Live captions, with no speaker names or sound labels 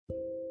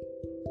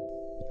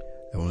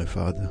Heavenly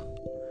Father,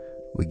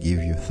 we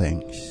give you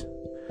thanks.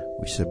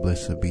 We say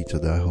blessed be to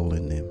thy holy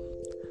name.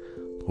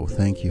 Oh,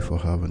 thank you for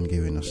having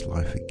given us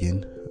life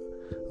again,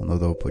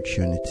 another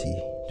opportunity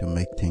to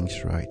make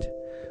things right,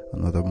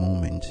 another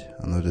moment,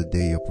 another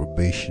day of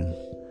probation.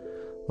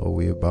 Lord,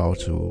 we're about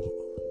to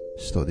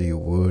study your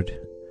word.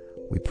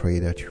 We pray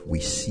that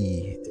we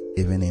see,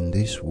 even in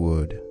this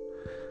word,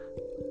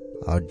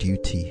 our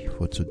duty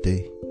for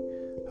today.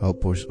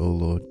 Help us, O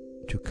Lord,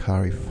 to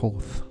carry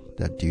forth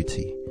that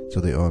duty to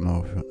the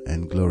honor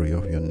and glory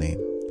of your name.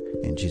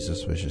 In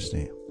Jesus' precious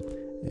name,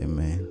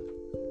 amen.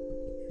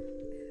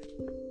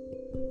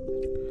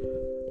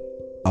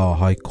 Our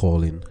High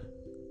Calling,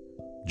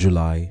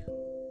 July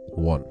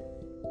 1.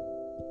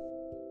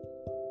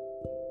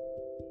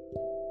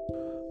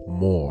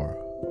 More.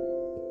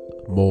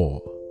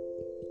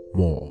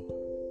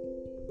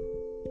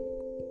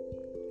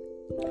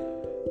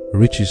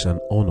 Riches and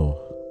honor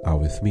are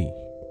with me,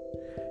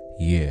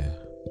 yea,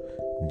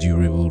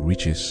 durable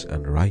riches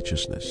and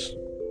righteousness.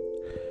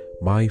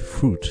 My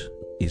fruit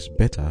is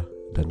better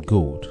than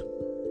gold,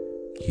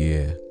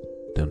 yea,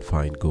 than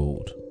fine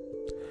gold,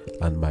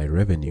 and my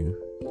revenue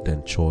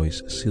than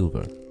choice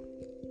silver.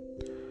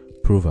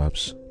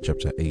 Proverbs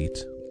chapter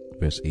 8,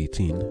 verse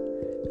 18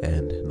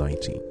 and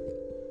 19.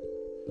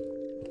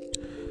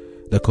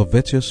 The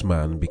covetous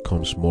man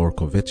becomes more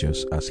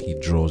covetous as he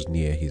draws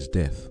near his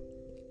death.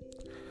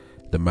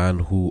 The man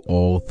who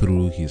all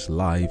through his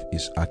life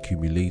is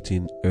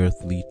accumulating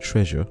earthly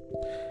treasure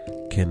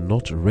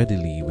cannot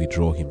readily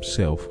withdraw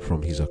himself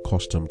from his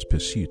accustomed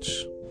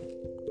pursuits.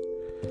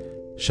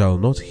 Shall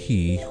not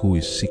he who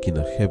is seeking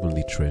a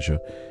heavenly treasure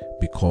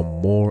become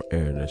more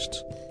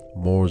earnest,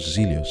 more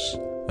zealous,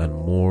 and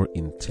more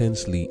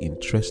intensely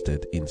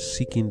interested in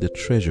seeking the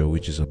treasure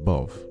which is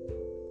above?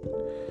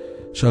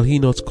 Shall he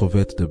not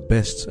covet the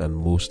best and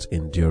most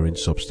enduring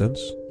substance?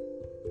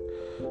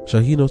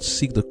 Shall he not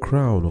seek the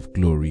crown of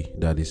glory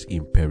that is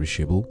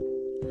imperishable,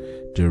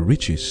 the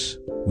riches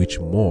which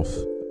moth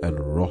and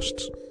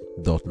rust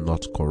doth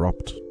not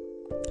corrupt,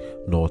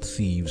 nor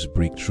thieves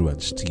break through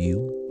and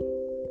steal?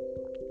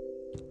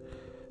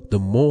 The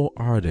more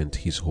ardent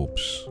his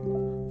hopes,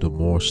 the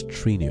more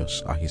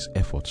strenuous are his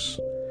efforts,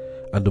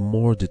 and the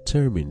more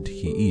determined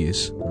he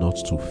is not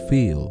to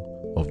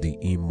fail of the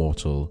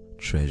immortal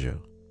treasure.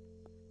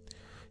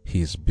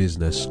 His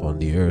business on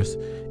the earth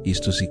is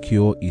to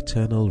secure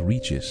eternal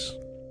riches.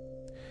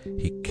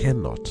 He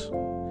cannot,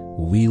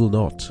 will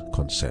not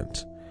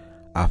consent,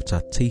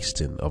 after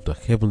tasting of the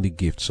heavenly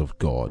gifts of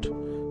God,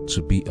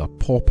 to be a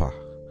pauper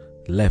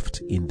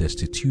left in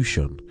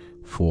destitution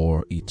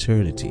for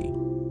eternity.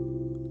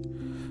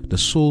 The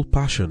sole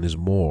passion is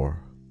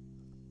more.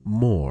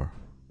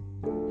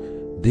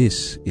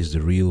 This is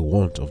the real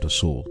want of the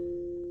soul.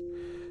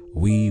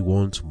 We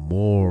want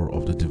more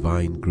of the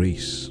divine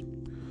grace,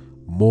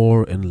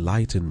 more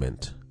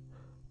enlightenment,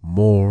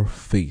 more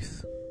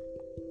faith.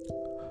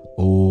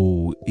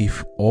 Oh,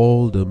 if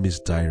all the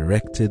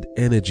misdirected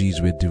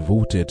energies were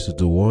devoted to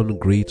the one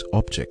great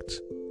object,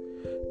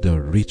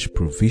 the rich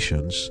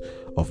provisions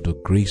of the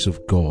grace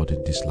of God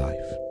in this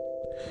life,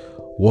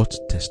 what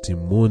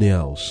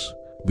testimonials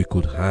we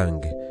could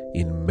hang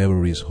in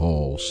memory's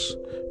halls,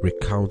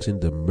 recounting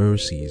the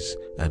mercies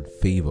and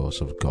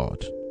favors of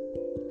God.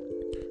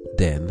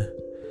 Then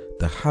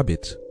the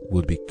habit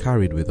would be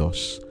carried with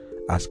us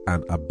as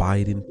an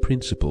abiding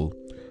principle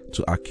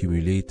to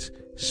accumulate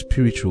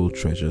spiritual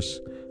treasures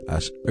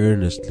as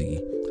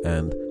earnestly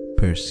and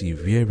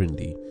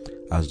perseveringly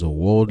as the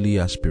worldly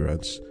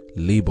aspirants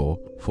labor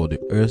for the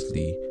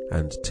earthly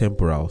and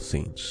temporal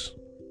things.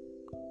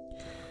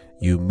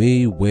 You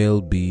may well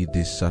be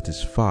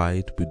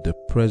dissatisfied with the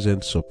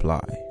present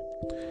supply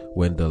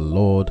when the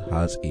Lord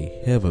has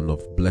a heaven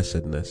of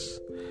blessedness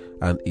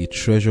and a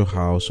treasure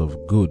house of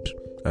good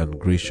and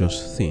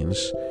gracious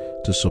things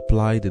to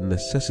supply the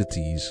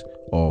necessities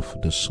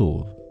of the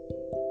soul.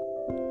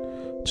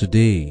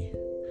 Today,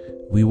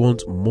 we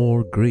want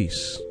more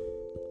grace.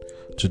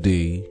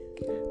 Today,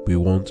 we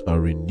want a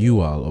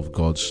renewal of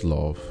God's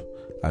love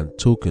and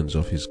tokens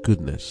of His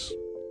goodness.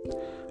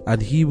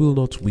 And He will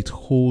not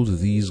withhold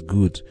these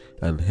good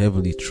and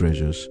heavenly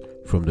treasures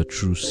from the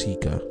true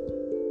seeker.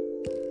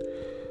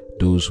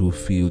 Those who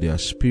feel their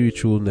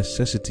spiritual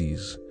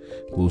necessities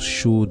will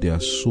show their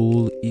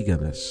soul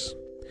eagerness,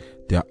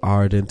 their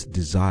ardent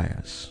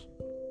desires,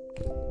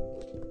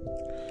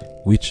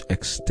 which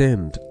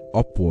extend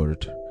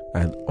upward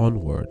and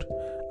onward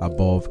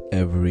above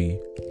every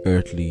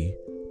earthly,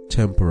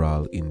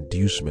 temporal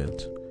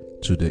inducement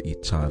to the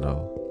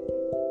eternal.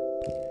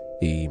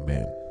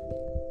 Amen.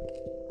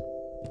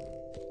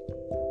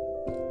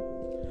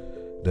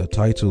 The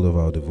title of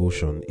our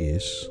devotion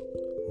is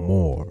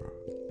More.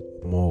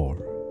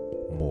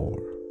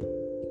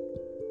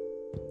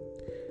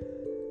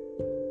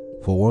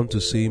 For one to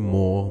say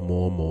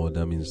more,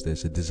 that means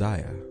there's a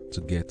desire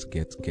to get.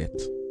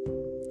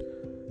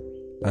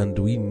 And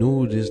we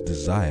know this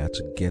desire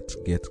to get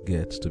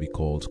to be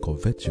called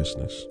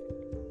covetousness.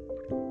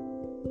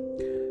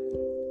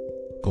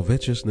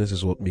 Covetousness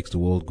is what makes the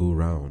world go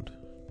round.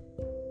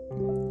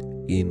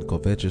 In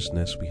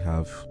covetousness, we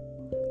have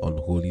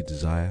unholy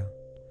desire,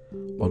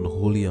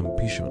 unholy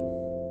ambition,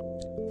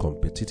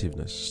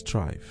 competitiveness,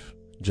 strife,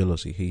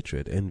 jealousy,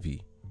 hatred,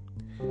 envy.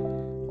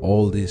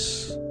 All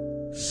this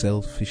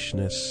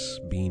selfishness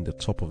being the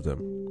top of them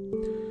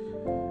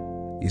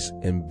is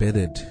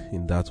embedded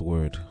in that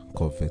word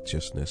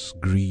covetousness,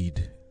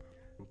 greed.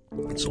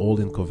 It's all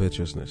in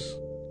covetousness,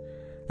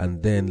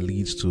 and then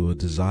leads to a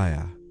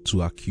desire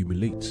to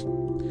accumulate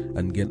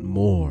and get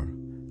more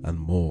and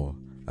more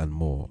and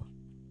more.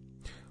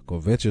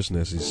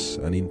 Covetousness is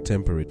an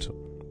intemperate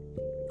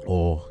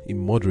or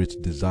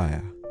immoderate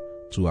desire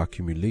to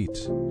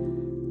accumulate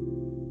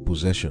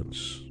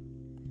possessions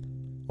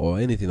or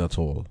anything at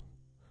all,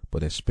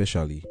 but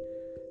especially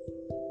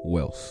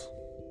wealth.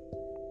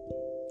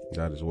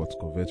 That is what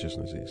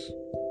covetousness is.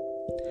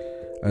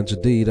 And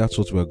today, that's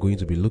what we're going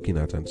to be looking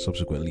at, and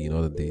subsequently in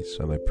other days.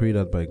 And I pray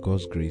that by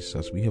God's grace,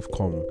 as we have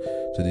come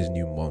to this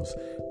new month,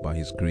 by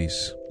His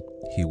grace,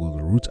 He will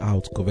root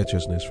out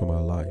covetousness from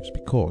our lives.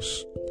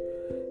 Because,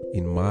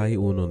 in my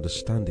own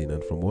understanding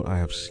and from what I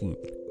have seen,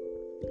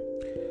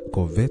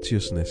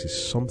 covetousness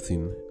is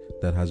something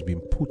that has been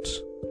put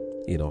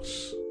in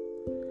us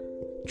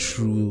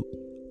through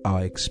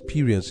our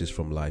experiences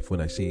from life. When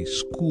I say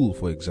school,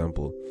 for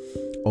example,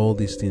 all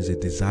these things, a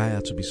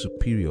desire to be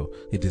superior,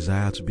 a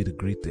desire to be the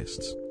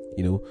greatest.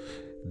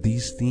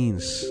 These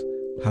things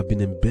have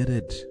been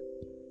embedded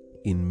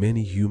in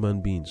many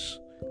human beings.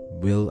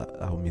 Well,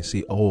 I may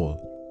say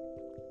all.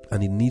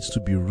 And it needs to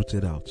be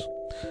rooted out.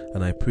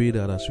 And I pray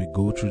that as we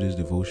go through this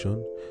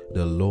devotion,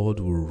 the Lord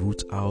will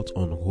root out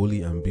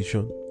unholy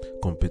ambition,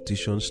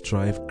 competition,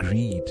 strife,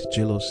 greed,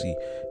 jealousy,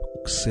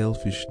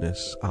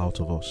 selfishness out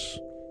of us.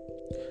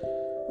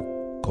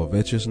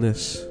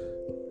 Covetousness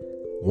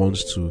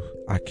wants to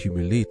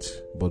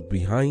accumulate, but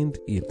behind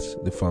it,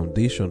 the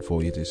foundation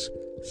for it is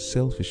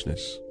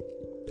selfishness.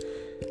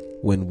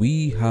 When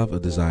we have a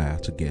desire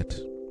to get,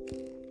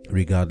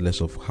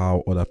 regardless of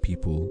how other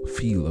people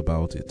feel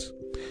about it,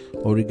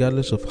 or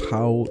regardless of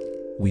how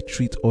we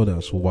treat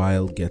others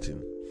while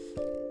getting,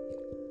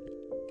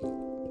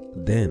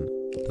 then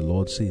the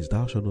Lord says,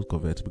 thou shalt not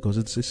covet, because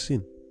it's a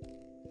sin.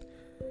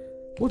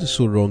 What is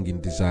so wrong in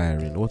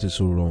desiring? What is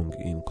so wrong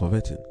in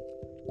coveting?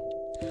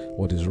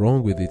 What is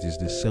wrong with it is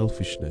the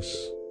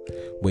selfishness.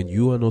 When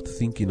you are not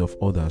thinking of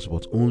others,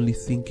 but only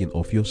thinking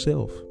of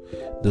yourself.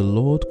 The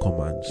Lord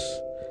commands.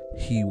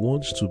 He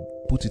wants to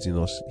put it in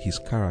us, His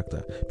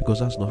character, because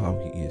that's not how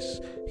He is.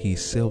 He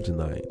is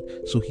self-denying.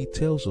 So He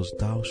tells us,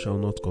 thou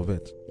shalt not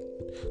covet.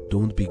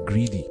 Don't be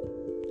greedy.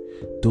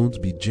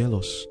 Don't be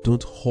jealous.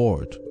 Don't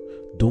hoard.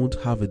 Don't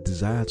have a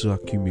desire to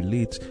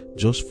accumulate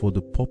just for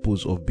the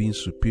purpose of being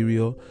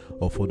superior,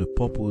 or for the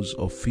purpose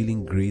of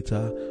feeling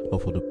greater, or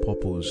for the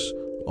purpose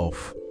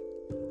of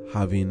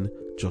having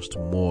just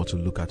more to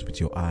look at with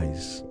your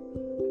eyes.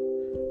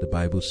 The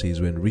Bible says,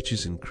 when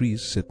riches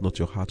increase, set not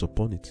your heart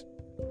upon it.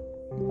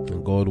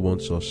 And God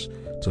wants us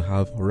to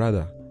have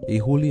rather a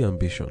holy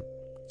ambition.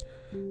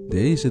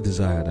 There is a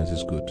desire that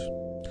is good.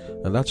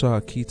 And that's why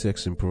our key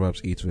text in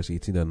Proverbs 8 verse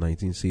 18 and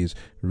 19 says,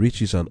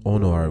 riches and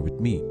honor are with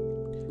me,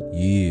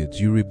 yea,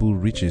 durable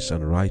riches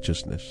and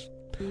righteousness.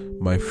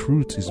 My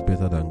fruit is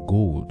better than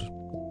gold,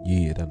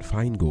 yea, than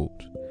fine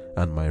gold,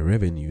 and my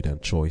revenue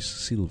than choice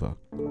silver.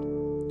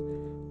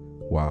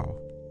 Wow.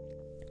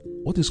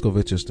 What is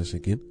covetousness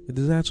again? A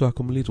desire to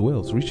accumulate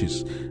wealth,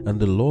 riches. And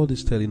the Lord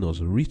is telling us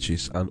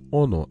riches and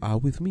honor are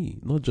with me.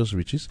 Not just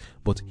riches,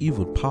 but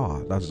even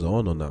power, that's the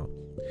honor now,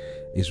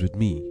 is with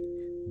me.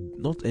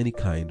 Not any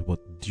kind,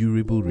 but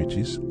durable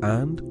riches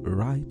and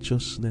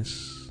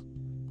righteousness.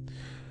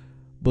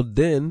 But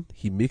then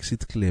He makes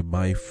it clear,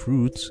 my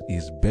fruit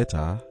is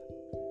better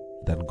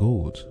than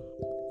gold,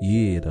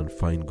 yea, than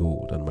fine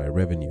gold, and my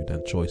revenue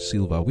than choice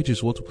silver, which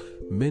is what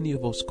many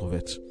of us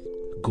covet,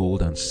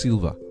 gold and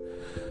silver.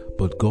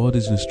 But God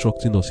is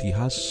instructing us, He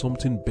has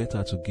something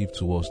better to give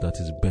to us that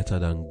is better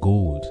than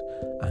gold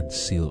and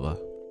silver.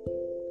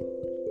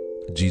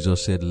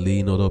 Jesus said,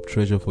 lay not up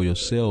treasure for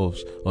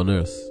yourselves on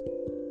earth,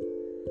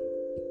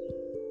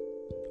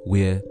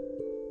 where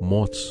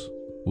moths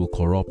will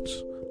corrupt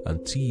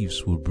and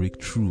thieves will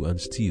break through and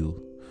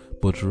steal,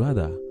 but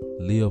rather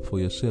lay up for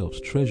yourselves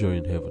treasure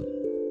in heaven,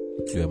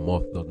 where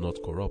moth does not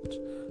corrupt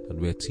and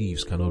where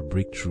thieves cannot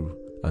break through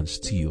and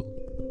steal.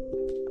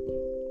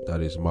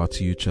 That is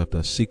Matthew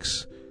chapter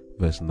 6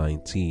 verse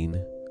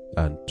 19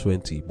 and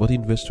 20. But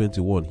in verse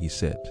 21 He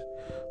said,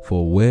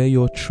 for where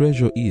your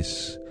treasure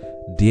is,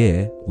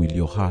 there will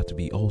your heart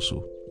be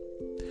also.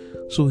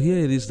 So here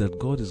it is that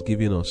God is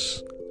giving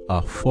us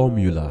a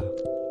formula.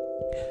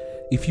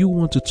 If you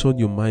want to turn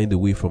your mind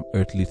away from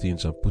earthly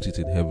things and put it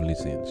in heavenly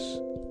things,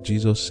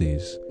 Jesus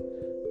says,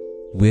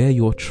 where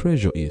your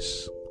treasure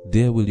is,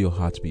 there will your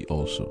heart be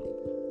also.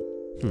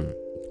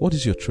 What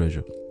is your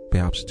treasure?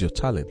 Perhaps it's your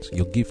talent,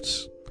 your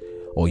gifts,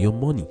 or your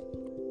money.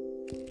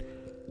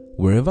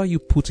 Wherever you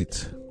put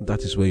it,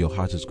 that is where your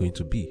heart is going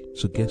to be.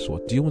 So guess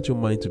what? Do you want your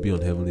mind to be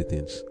on heavenly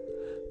things?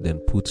 Then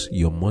put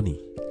your money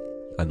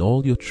and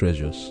all your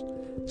treasures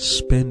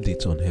spend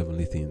it on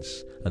heavenly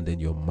things, and then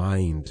your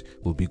mind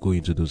will be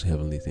going to those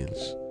heavenly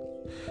things.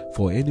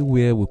 For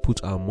anywhere we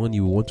put our money,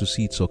 we want to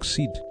see it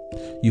succeed.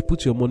 You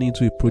put your money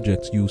into a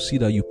project, you see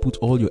that you put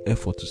all your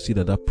effort to see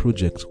that that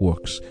project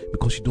works,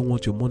 because you don't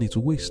want your money to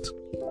waste.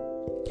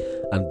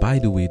 And by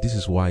the way, this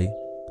is why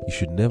you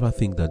should never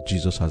think that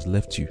Jesus has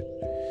left you.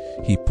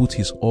 He put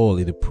his all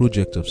in the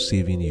project of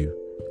saving you,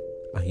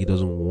 and he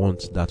doesn't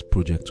want that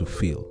project to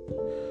fail.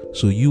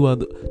 So you are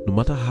no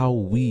matter how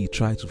we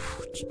try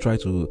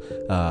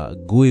to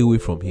go away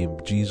from him,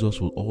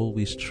 Jesus will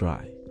always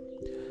try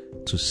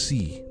to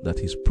see that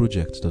his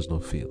project does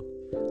not fail.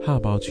 How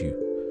about you?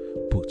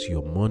 Put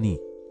your money,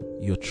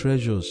 your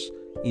treasures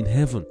in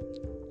heaven,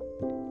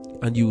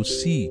 and you will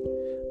see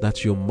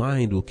that your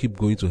mind will keep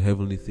going to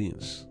heavenly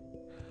things,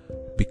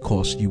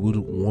 because you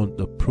wouldn't want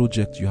the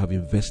project you have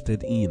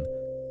invested in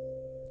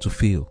to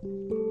fail.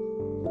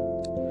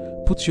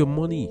 Put your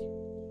money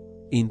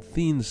in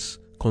things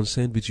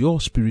concerned with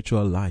your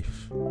spiritual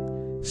life,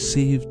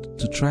 saved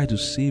to try to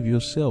save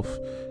yourself,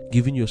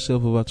 giving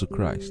yourself over to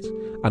Christ,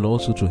 and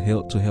also to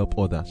help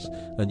others.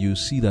 And you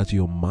see that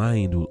your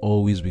mind will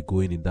always be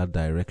going in that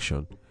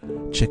direction,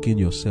 checking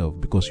yourself,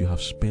 because you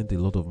have spent a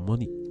lot of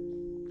money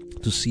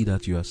to see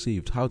that you are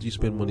saved. How do you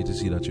spend money to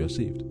see that you are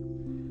saved?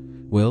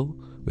 Well,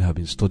 we have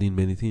been studying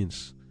many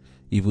things.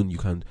 Even you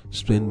can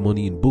spend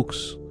money in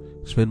books,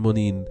 spend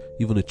money in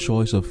even a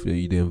choice of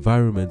the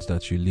environment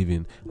that you live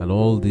in, and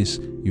all this,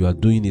 you are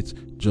doing it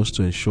just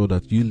to ensure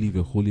that you live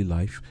a holy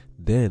life.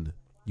 Then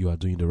you are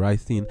doing the right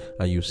thing,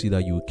 and you see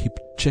that you will keep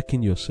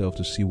checking yourself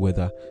to see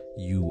whether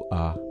you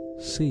are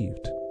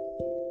saved.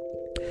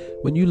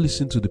 When you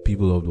listen to the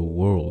people of the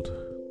world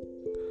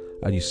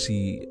and you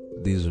see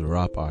these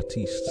rap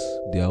artists,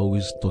 they are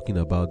always talking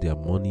about their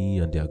money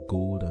and their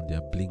gold and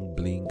their bling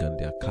bling and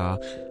their car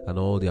and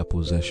all their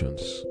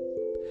possessions.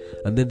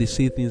 And then they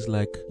say things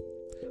like,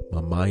 my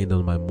mind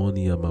on my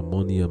money and my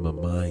money on my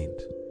mind.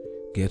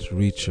 Get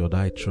rich or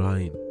die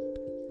trying.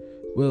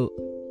 Well,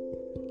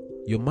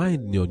 your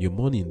mind on your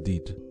money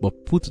indeed,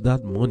 but put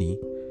that money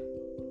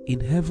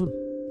in heaven,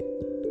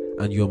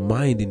 and your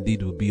mind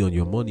indeed will be on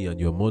your money, and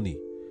your money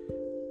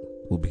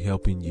will be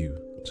helping you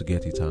to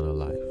get eternal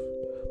life.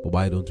 But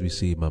why don't we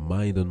say, my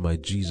mind on my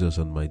Jesus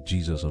and my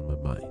Jesus on my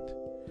mind?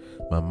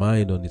 My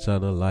mind on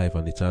eternal life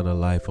and eternal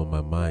life on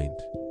my mind.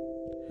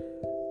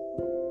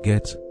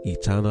 Get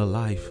eternal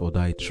life or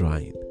die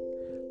trying.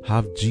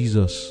 Have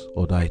Jesus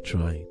or die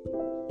trying.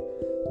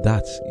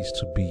 That is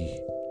to be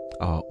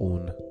our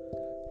own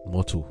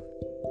motto,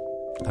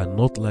 and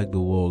not like the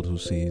world who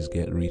says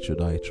get rich or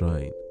die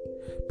trying,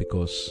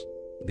 because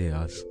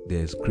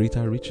there's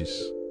greater riches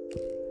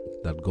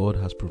that God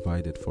has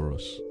provided for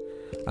us,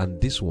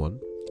 and this one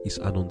is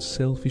an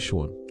unselfish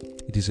one.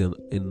 It is an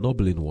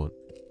ennobling one.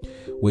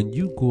 When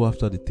you go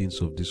after the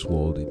things of this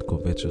world in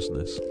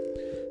covetousness,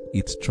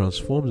 it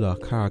transforms our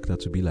character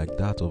to be like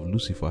that of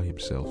Lucifer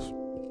himself.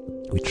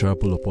 We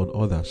trample upon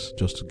others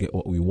just to get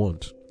what we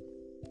want.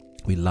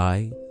 We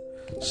lie,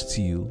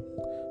 steal,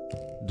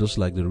 just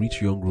like the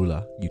rich young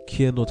ruler. You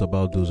care not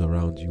about those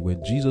around you.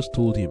 When Jesus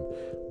told him,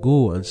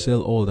 go and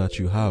sell all that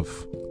you have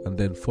and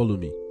then follow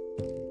me,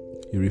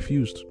 he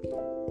refused.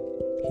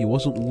 He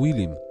wasn't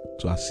willing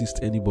to assist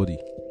anybody.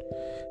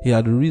 He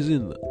had a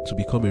reason to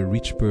become a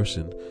rich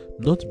person,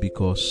 not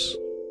because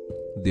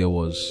there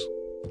was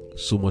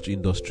so much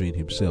industry in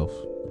himself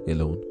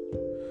alone,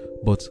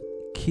 but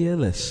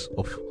careless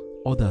of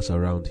others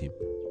around him.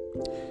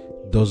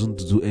 Doesn't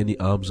do any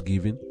alms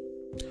giving,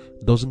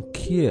 doesn't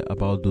care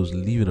about those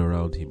living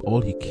around him.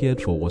 All he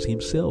cared for was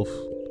himself.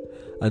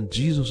 And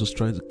Jesus was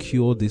trying to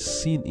cure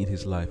this sin in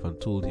his life and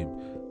told him,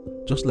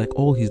 just like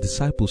all his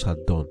disciples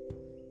had done.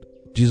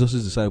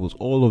 Jesus' disciples,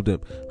 all of them,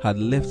 had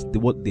left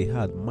what they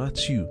had.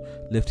 Matthew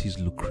left his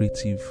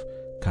lucrative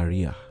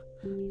career.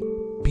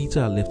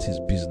 Peter left his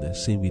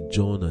business. Same with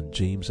John and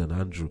James and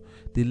Andrew.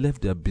 They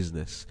left their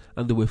business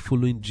and they were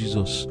following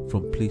Jesus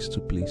from place to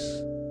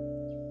place.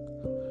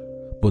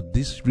 But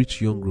this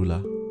rich young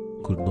ruler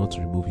could not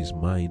remove his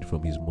mind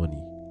from his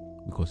money,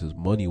 because his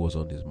money was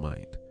on his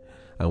mind.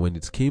 And when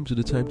it came to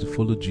the time to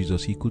follow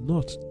Jesus, he could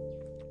not.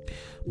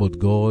 But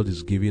God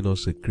is giving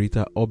us a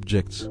greater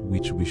object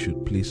which we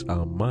should place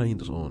our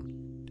minds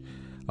on.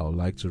 I would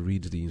like to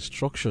read the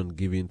instruction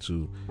given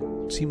to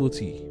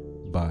Timothy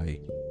by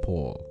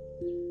Paul.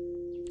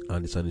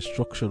 And it's an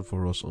instruction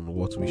for us on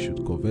what we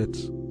should covet.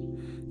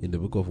 In the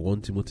book of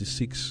 1 Timothy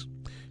 6,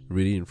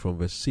 reading from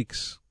verse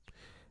 6,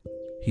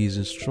 he is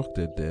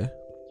instructed there,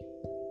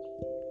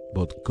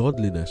 but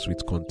godliness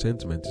with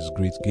contentment is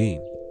great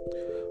gain.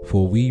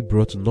 For we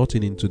brought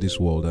nothing into this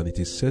world, and it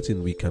is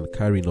certain we can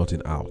carry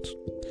nothing out.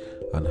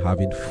 And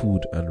having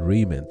food and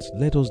raiment,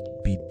 let us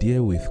be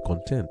therewith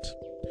content.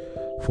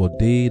 For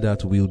they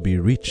that will be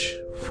rich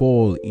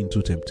fall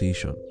into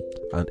temptation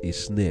and a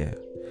snare,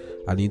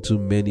 and into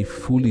many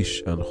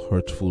foolish and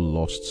hurtful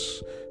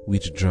lusts,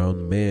 which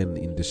drown men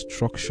in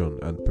destruction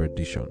and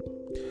perdition.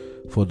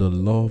 For the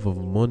love of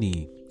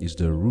money is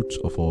the root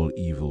of all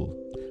evil,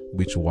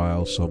 which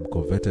while some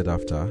coveted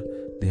after,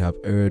 they have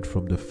erred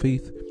from the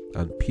faith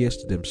and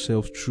pierced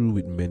themselves through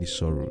with many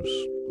sorrows.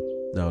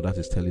 Now that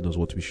is telling us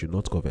what we should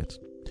not covet.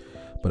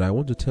 But I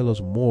want to tell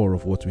us more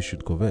of what we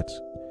should covet.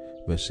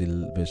 Verse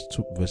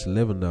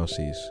 11 now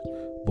says,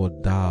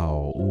 "But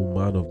thou, O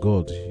man of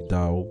God,"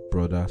 thou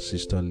brother,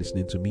 sister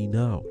listening to me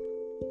now,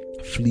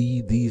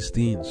 "flee these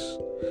things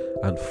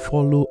and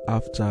follow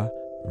after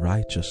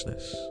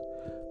righteousness,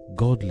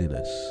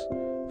 godliness,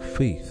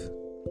 faith,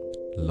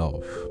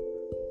 love,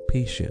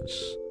 patience,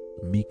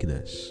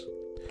 meekness.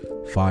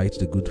 Fight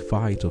the good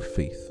fight of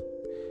faith.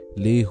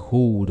 Lay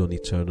hold on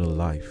eternal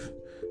life,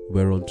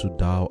 whereunto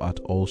thou art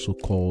also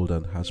called,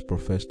 and hast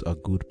professed a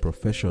good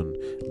profession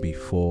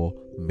before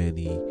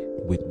many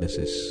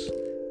witnesses."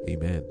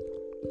 Amen.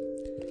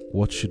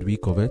 What should we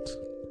covet?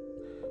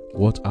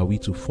 What are we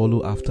to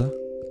follow after?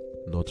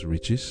 Not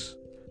riches,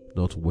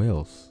 not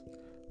wealth.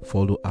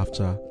 Follow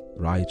after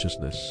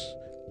righteousness,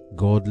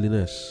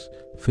 godliness,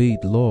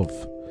 faith, love,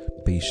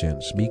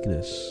 patience,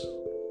 meekness.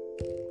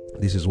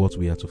 This is what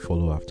we are to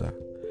follow after.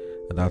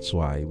 And that's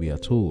why we are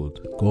told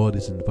God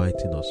is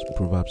inviting us.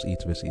 Proverbs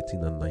 8 verse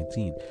 18 and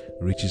 19.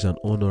 "Riches and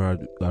honor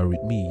are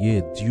with me,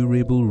 yea,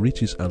 durable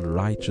riches and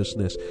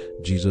righteousness."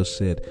 Jesus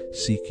said,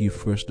 "Seek ye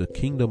first the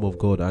kingdom of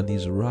God and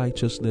his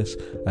righteousness,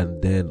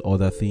 and then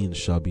other things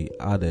shall be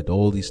added."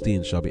 All these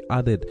things shall be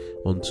added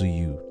unto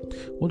you.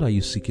 What are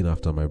you seeking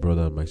after, my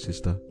brother and my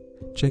sister?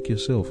 Check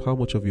yourself. How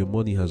much of your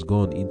money has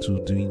gone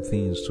into doing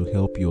things to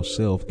help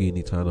yourself gain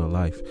eternal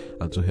life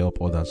and to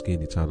help others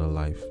gain eternal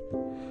life?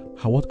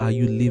 What are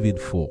you living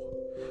for?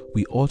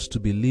 We ought to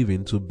be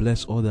living to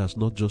bless others,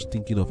 not just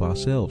thinking of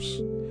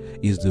ourselves.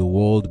 Is the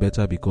world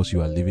better because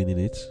you are living in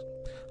it?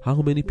 How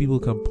many people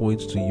can point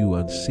to you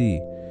and say,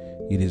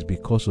 "It is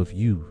because of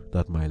you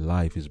that my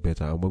life is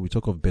better"? And when we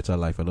talk of better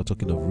life, we're not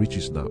talking of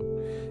riches now.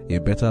 A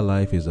better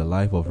life is a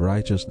life of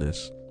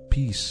righteousness,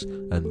 peace,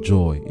 and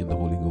joy in the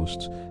Holy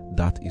Ghost.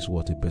 That is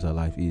what a better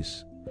life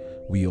is.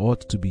 We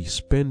ought to be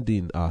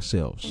spending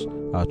ourselves,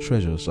 our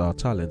treasures, our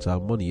talents, our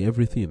money,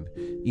 everything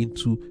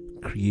into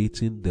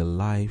creating the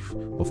life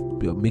of,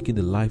 making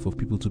the life of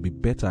people to be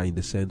better, in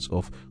the sense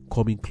of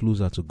coming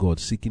closer to God,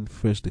 seeking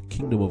first the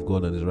kingdom of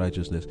God and his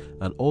righteousness,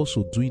 and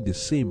also doing the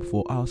same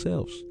for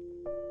ourselves.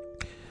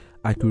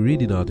 I could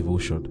read in our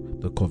devotion,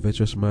 the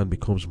covetous man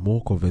becomes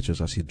more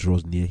covetous as he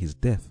draws near his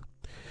death.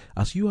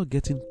 As you are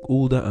getting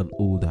older and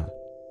older,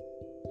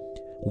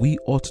 we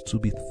ought to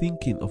be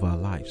thinking of our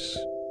lives.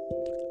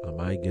 Am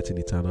I getting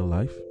eternal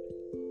life?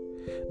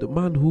 The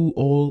man who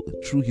all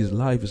through his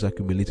life is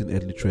accumulating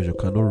earthly treasure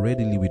cannot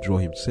readily withdraw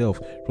himself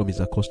from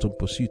his accustomed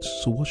pursuits.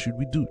 So what should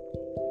we do?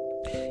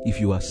 If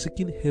you are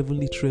seeking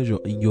heavenly treasure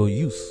in your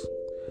youth,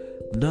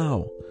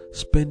 now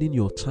spending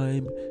your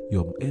time,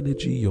 your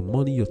energy, your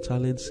money, your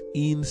talents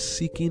in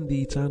seeking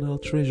the eternal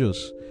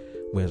treasures,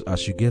 whereas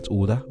as you get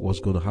older, what's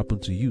going to happen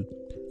to you?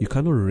 You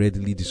cannot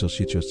readily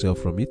dissociate yourself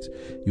from it.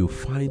 You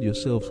find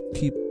yourself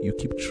keep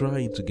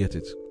trying to get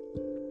it.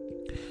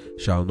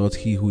 Shall not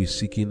he who is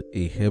seeking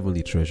a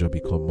heavenly treasure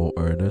become more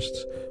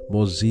earnest,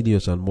 more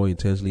zealous, and more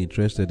intensely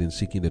interested in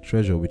seeking the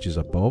treasure which is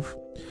above?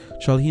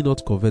 Shall he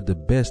not covet the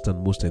best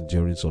and most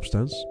enduring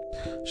substance?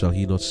 Shall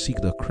he not seek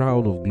the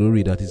crown of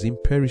glory that is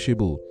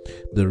imperishable,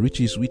 the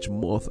riches which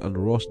moth and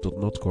rust doth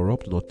not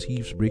corrupt, nor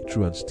thieves break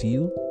through and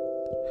steal?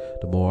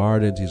 The more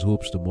ardent his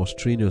hopes, the more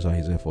strenuous are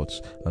his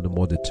efforts, and the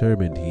more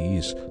determined he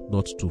is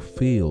not to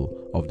fail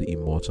of the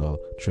immortal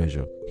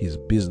treasure. His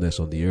business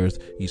on the earth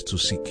is to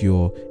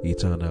secure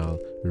eternal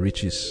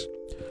riches.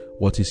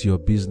 What is your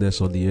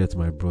business on the earth,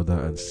 my brother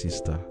and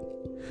sister?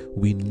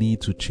 We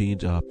need to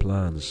change our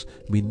plans.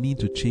 We need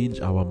to change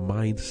our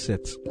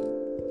mindset.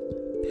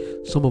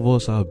 Some of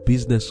us, our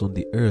business on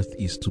the earth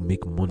is to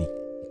make money,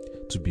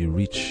 to be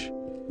rich,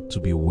 to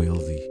be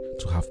wealthy,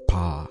 to have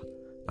power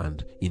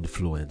and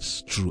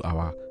influence through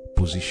our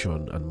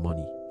position and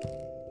money.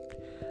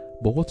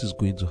 But what is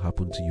going to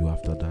happen to you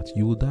after that?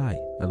 You will die,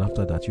 and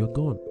after that you are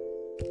gone.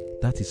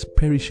 That is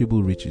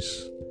perishable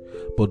riches.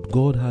 But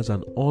God has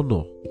an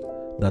honor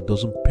that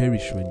doesn't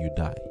perish when you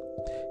die.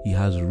 He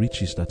has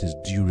riches that is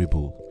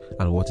durable.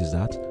 And what is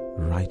that?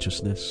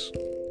 Righteousness.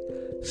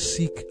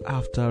 Seek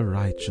after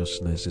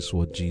righteousness is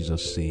what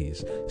Jesus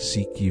says.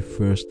 Seek ye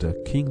first the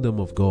kingdom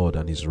of God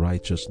and his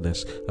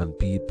righteousness. And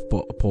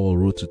Paul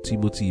wrote to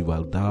Timothy,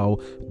 but thou,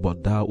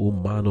 O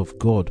man of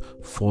God,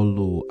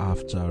 follow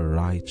after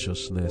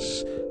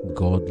righteousness,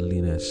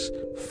 godliness,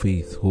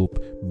 faith,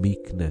 hope,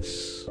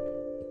 meekness.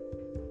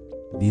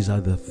 These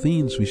are the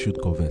things we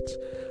should covet.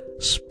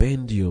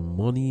 Spend your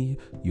money,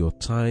 your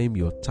time,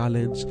 your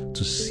talents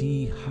to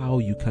see how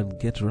you can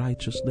get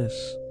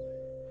righteousness.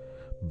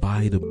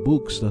 Buy the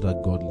books that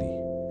are godly.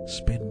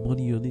 Spend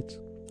money on it.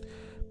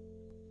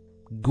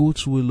 Go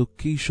to a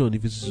location.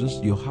 If it's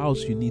just your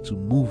house, you need to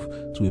move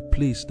to a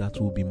place that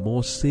will be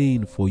more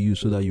sane for you,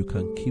 so that you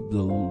can keep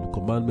the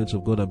commandments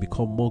of God and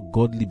become more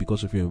godly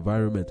because of your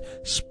environment.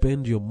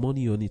 Spend your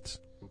money on it.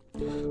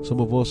 Some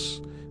of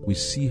us, we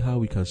see how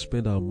we can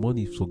spend our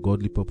money for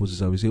godly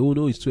purposes and we say, oh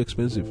no, it's too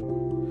expensive.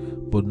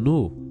 But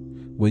no,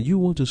 when you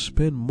want to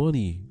spend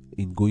money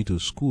in going to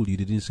school, you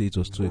didn't say it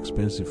was too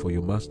expensive for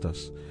your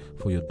master's,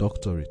 for your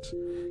doctorate.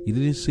 You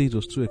didn't say it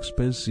was too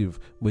expensive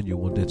when you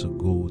wanted to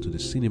go to the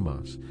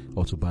cinemas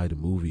or to buy the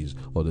movies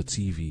or the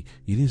TV.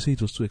 You didn't say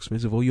it was too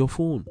expensive or your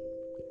phone.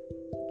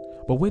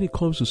 But when it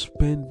comes to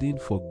spending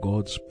for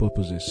God's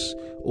purposes,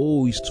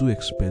 it's too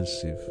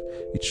expensive.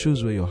 It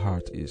shows where your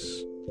heart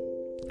is.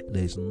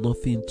 There is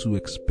nothing too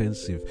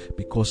expensive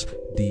because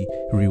the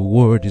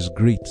reward is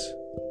great.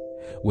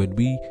 When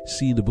we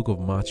see in the book of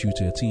Matthew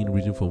 13,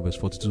 reading from verse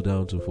 42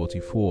 down to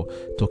 44,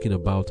 talking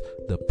about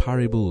the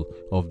parable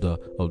of the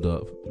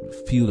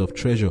field of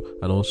treasure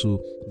and also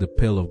the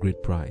pearl of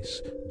great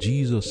price,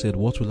 Jesus said,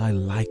 "What will I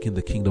liken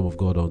the kingdom of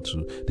God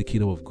unto? The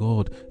kingdom of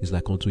God is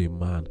like unto a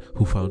man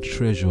who found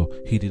treasure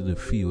hidden in the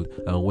field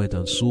and went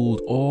and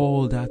sold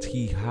all that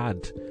he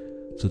had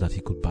so that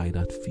he could buy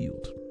that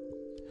field."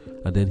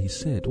 And then he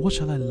said, "What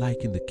shall I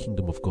liken the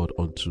kingdom of God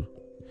unto?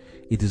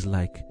 It is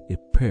like a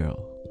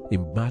pearl,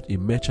 a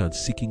merchant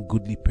seeking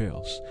goodly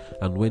pearls.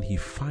 And when he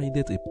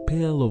findeth a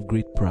pearl of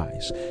great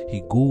price,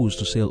 he goes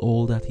to sell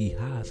all that he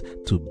has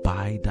to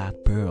buy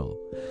that pearl."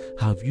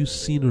 Have you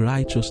seen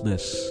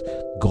righteousness,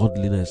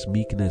 godliness,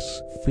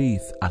 meekness,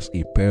 faith as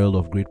a pearl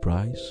of great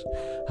price?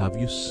 Have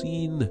you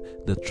seen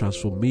the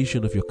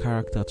transformation of your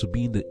character to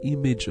be in the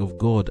image of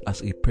God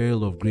as a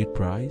pearl of great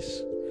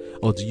price?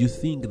 Or do you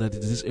think that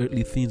it is these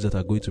earthly things that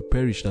are going to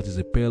perish that is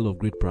a pearl of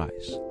great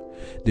price?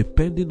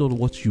 Depending on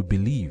what you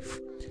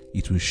believe,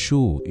 it will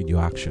show in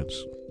your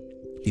actions.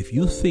 If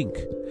you think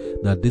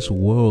that this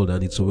world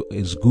and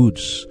its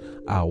goods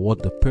are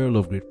what the pearl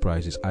of great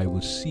price is, I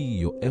will see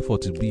your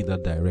effort to be in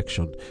that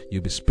direction.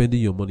 You'll be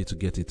spending your money to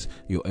get it,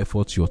 your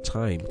efforts, your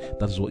time.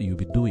 That is what you'll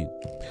be doing.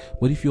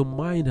 But if your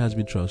mind has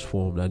been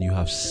transformed and you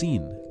have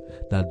seen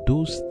that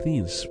those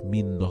things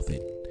mean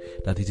nothing,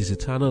 that it is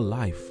eternal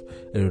life,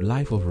 a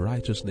life of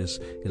righteousness,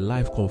 a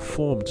life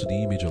conformed to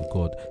the image of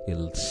God,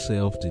 a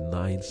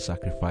self-denying,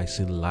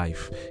 sacrificing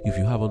life. If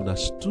you have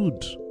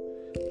understood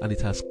and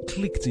it has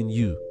clicked in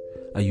you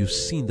and you've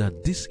seen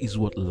that this is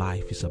what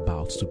life is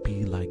about, to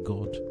be like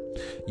God,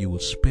 you will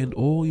spend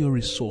all your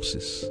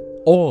resources,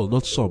 all,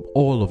 not some,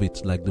 all of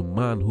it, like the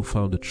man who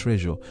found the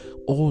treasure,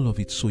 all of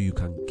it so you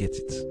can get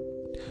it.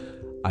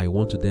 I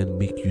want to then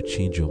make you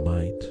change your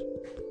mind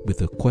with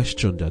the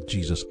question that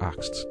Jesus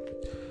asked.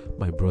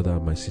 My brother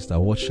and my sister,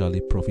 what shall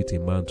it profit a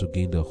man to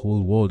gain the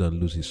whole world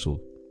and lose his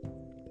soul?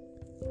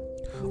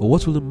 Or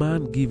what will a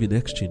man give in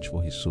exchange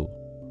for his soul?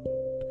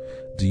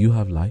 Do you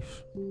have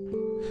life?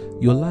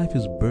 Your life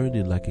is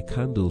burning like a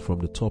candle from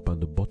the top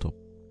and the bottom.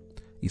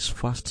 It's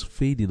fast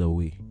fading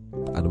away.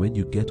 And when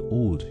you get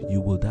old,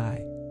 you will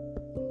die.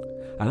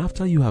 And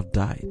after you have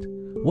died,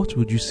 what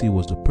would you say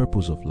was the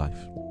purpose of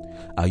life?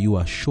 Are you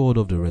assured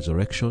of the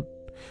resurrection?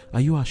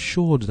 Are you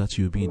assured that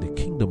you'll be in the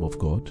kingdom of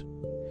God?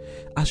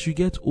 As you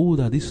get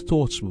older, these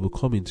thoughts will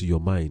come into your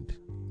mind,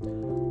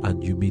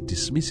 and you may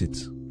dismiss it,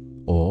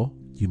 or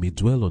you may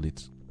dwell on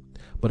it.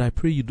 But I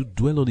pray you do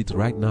dwell on it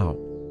right now,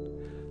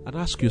 and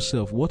ask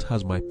yourself, what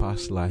has my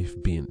past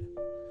life been?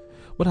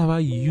 What have I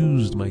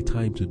used my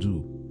time to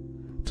do?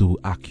 To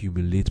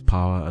accumulate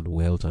power and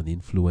wealth and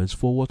influence,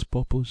 for what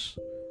purpose?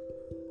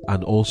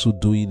 And also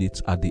doing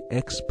it at the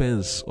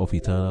expense of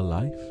eternal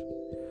life?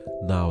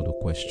 Now the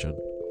question: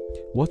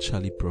 what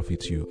shall it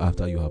profit you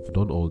after you have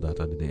done all that,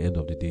 and at the end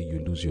of the day you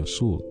lose your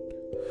soul?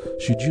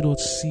 Should you not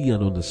see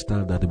and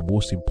understand that the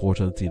most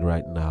important thing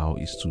right now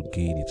is to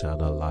gain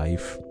eternal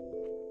life?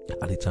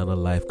 And eternal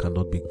life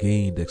cannot be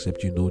gained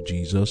except you know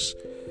Jesus.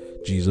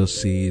 Jesus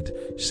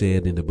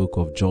said in the book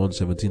of John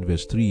 17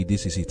 verse 3,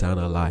 "This is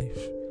eternal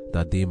life,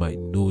 that they might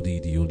know thee,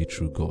 the only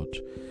true God,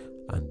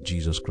 and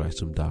Jesus Christ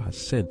whom thou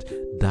hast sent."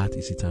 That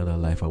is eternal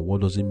life. And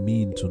what does it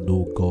mean to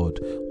know God?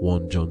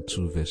 1 John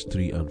 2 verse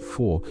 3 and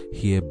 4.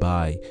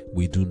 "Hereby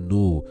we do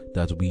know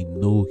that we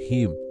know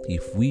him,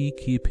 if we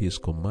keep his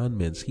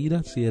commandments. He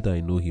that saith,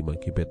 I know him,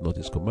 and keepeth not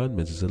his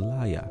commandments, is a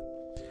liar."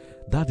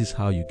 That is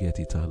how you get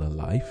eternal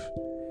life.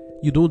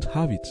 You don't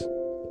have it,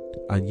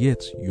 and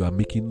yet you are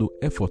making no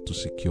effort to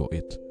secure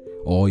it.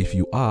 Or if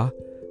you are,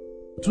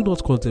 do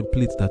not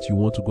contemplate that you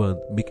want to go and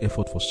make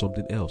effort for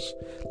something else.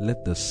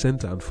 Let the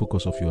center and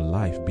focus of your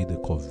life be the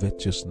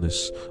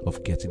covetousness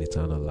of getting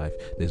eternal life.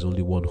 There's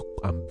only one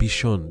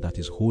ambition that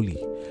is holy.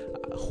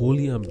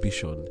 Holy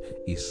ambition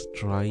is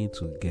trying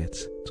to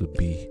get to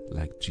be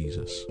like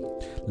Jesus.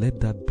 Let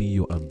that be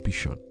your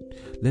ambition.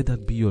 Let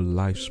that be your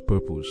life's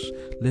purpose.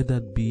 Let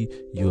that be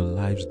your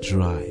life's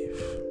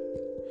drive.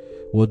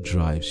 What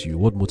drives you?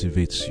 What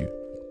motivates you?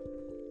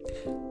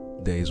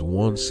 There is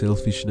one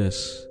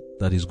selfishness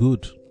that is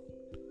good,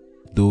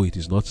 though it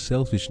is not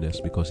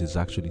selfishness because it's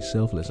actually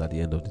selfless at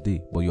the end of the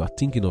day, but you are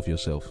thinking of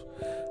yourself,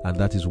 and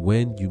that is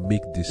when you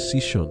make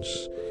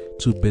decisions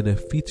to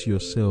benefit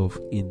yourself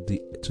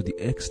to the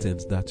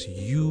extent that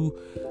you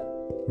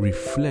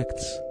reflect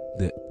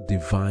the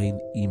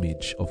divine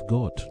image of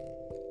God.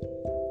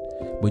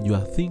 When you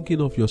are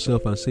thinking of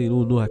yourself and saying,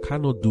 "Oh no, I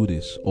cannot do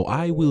this," or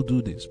 "I will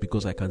do this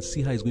because I can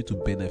see how it's going to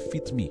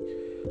benefit me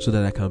so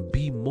that I can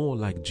be more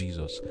like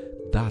Jesus,"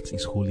 that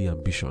is holy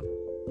ambition.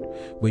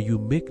 When you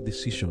make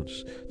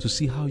decisions to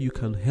see how you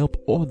can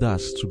help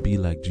others to be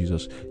like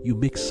Jesus, you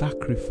make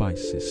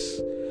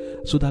sacrifices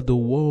so that the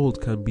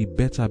world can be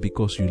better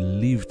because you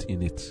lived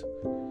in it,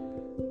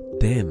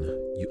 then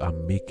you are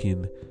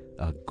making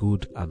a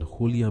good and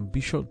holy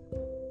ambition.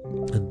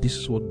 And this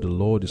is what the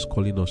Lord is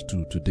calling us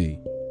to today,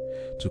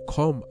 to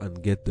come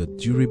and get the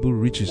durable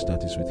riches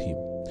that is with Him,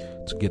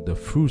 to get the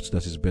fruits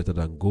that is better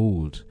than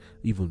gold,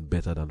 even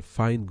better than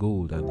fine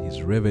gold, and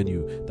His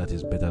revenue that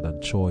is better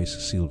than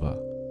choice silver.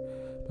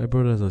 My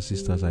brothers and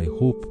sisters, I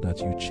hope that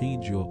you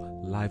change your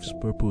life's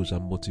purpose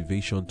and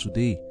motivation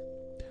today,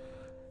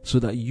 so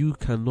that you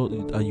cannot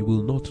and you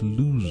will not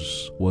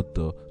lose what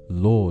the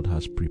Lord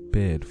has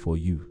prepared for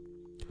you.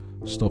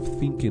 Stop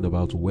thinking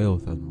about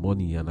wealth and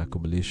money and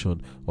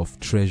accumulation of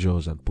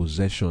treasures and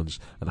possessions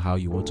and how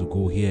you want to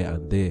go here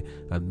and there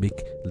and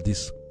make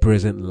this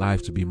present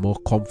life to be more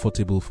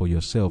comfortable for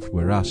yourself,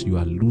 whereas you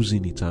are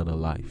losing eternal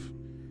life.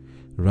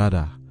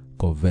 Rather,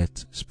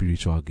 covet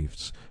spiritual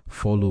gifts.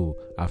 Follow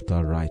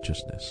after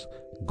righteousness,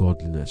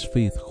 godliness,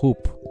 faith,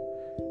 hope.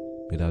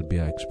 May that be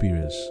our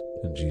experience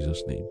in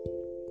Jesus' name.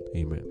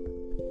 Amen.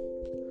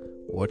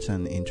 What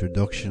an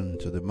introduction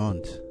to the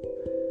month.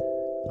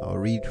 I'll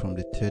read from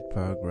the third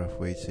paragraph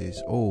where it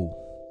says, "Oh,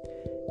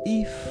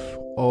 if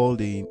all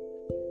the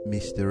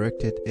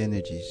misdirected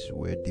energies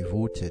were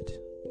devoted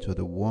to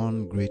the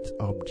one great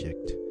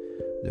object,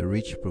 the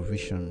rich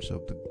provisions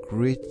of the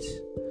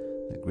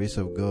grace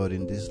of God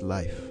in this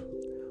life,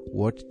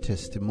 what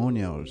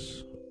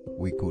testimonials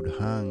we could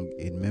hang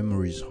in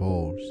memory's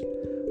halls,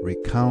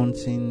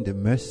 recounting the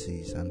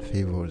mercies and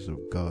favors of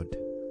God."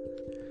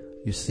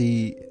 You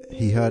see,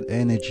 he had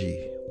energy,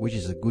 which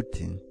is a good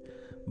thing,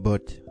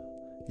 but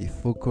he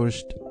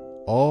focused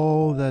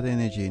all that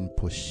energy in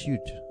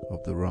pursuit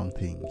of the wrong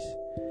things,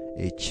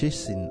 a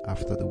chasing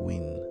after the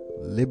wind,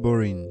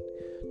 laboring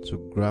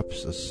to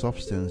grasp a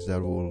substance that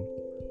will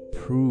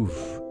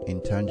prove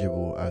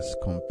intangible as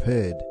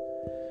compared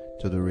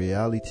to the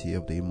reality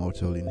of the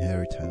immortal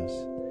inheritance.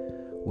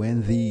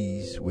 When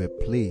these were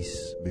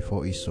placed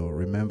before Esau,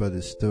 remember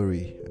the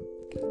story,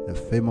 the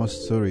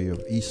famous story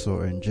of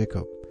Esau and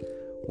Jacob.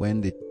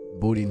 When the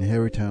both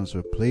inheritance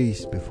were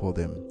placed before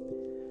them,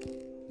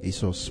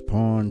 Esau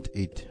spurned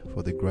it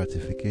for the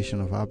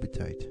gratification of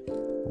appetite.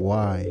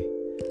 Why?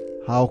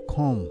 How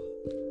come?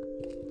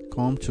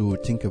 Come to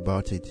think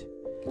about it.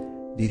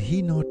 Did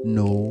he not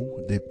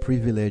know the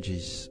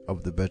privileges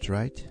of the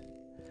birthright?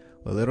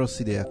 Well, let us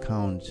see the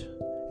account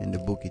in the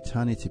book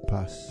Eternity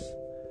Past,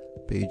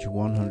 page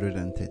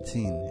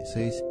 113. It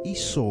says,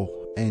 Esau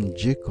and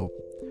Jacob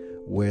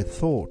were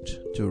thought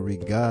to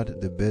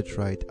regard the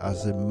birthright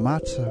as a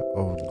matter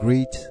of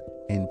great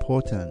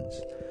importance,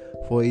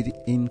 for it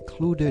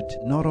included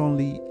not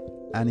only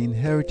an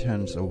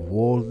inheritance of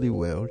worldly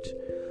wealth,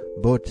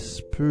 but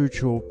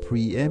spiritual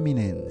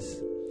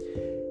preeminence.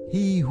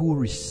 He who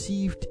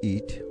received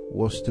it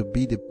was to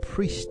be the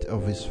priest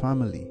of his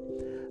family,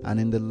 and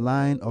in the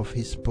line of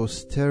his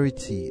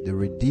posterity the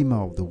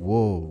Redeemer of the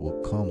world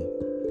will come.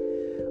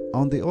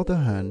 On the other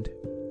hand,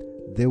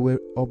 there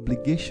were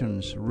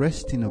obligations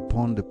resting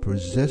upon the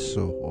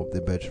possessor of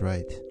the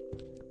birthright.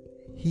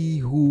 He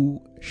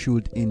who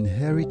should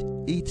inherit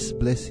its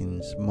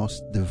blessings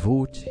must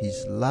devote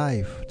his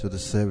life to the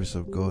service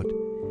of God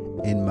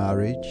in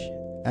marriage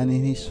and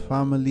in his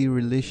family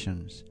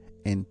relations.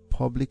 In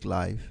public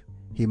life,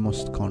 he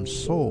must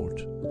consult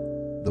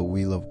the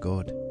will of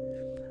God.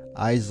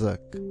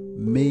 Isaac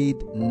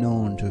made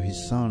known to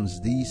his sons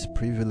these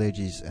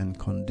privileges and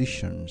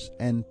conditions,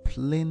 and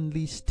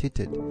plainly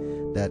stated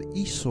that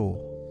Esau,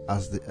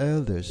 as the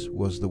eldest,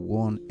 was the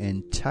one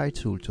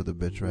entitled to the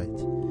birthright.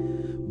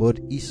 But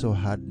Esau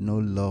had no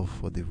love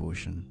for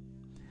devotion,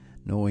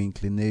 no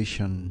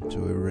inclination to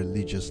a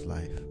religious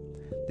life.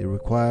 The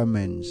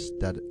requirements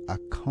that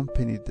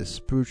accompanied the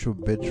spiritual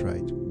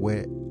birthright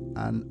were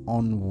an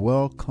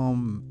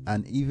unwelcome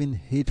and even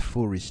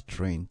hateful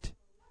restraint.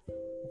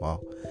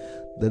 Wow.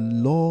 The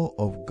law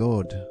of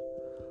God,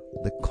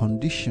 the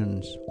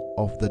conditions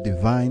of the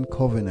divine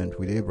covenant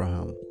with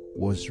Abraham,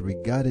 was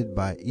regarded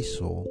by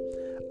Esau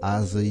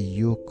as a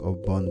yoke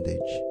of bondage.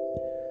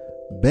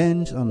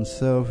 Bent on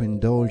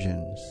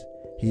self-indulgence,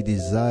 he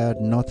desired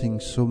nothing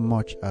so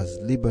much as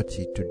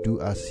liberty to do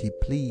as he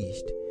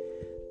pleased.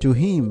 To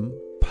him,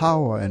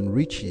 power and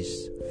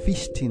riches,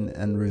 feasting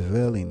and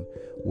reveling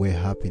were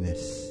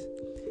happiness.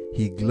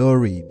 He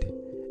gloried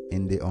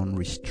in the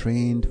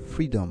unrestrained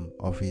freedom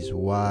of his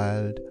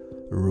wild,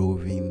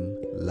 roving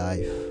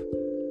life.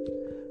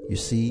 You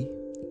see,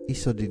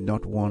 Esau did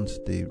not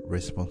want the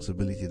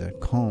responsibility that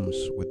comes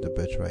with the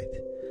birthright.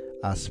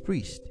 As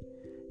priest,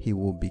 he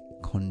will be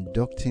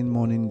conducting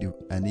morning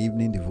and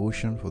evening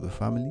devotion for the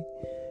family.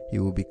 He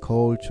will be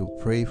called to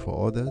pray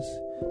for others,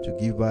 to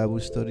give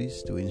Bible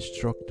studies, to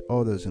instruct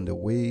others in the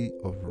way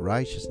of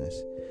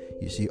righteousness.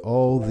 You see,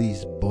 all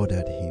these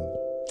bothered him.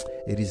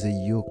 It is a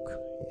yoke.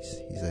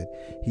 He said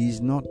he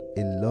is not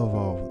a lover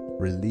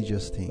of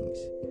religious things.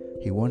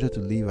 He wanted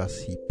to live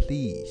as he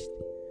pleased.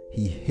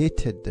 He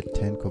hated the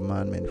 10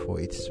 Commandments for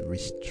its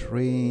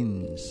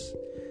restraints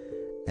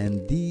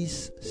And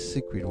this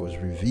secret was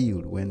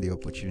revealed when the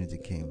opportunity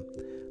came.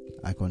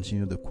 I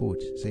continue the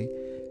quote. See,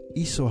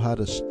 Esau had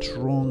a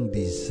strong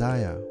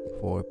desire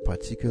for a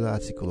particular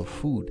article of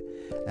food,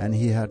 and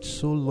he had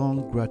so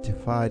long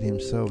gratified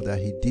himself that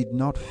he did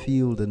not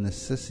feel the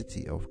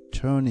necessity of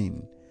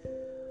turning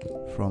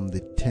from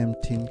the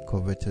tempting,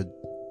 coveted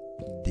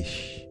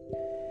dish.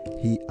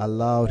 He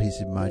allowed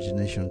his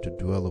imagination to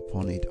dwell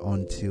upon it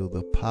until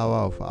the power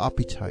of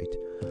appetite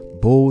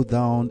bore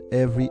down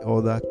every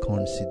other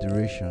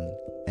consideration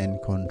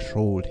and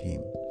controlled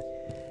him.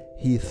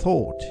 He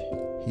thought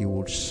he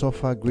would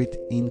suffer great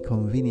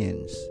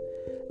inconvenience,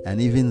 and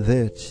even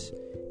that,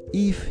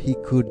 if he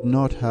could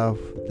not have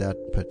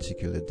that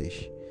particular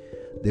dish.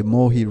 The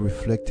more he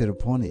reflected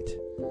upon it,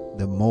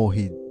 the more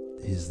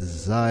his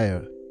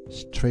desire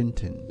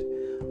strengthened,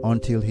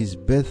 until his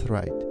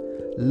birthright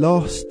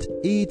lost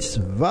its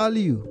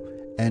value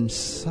and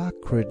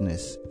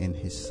sacredness in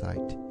his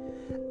sight,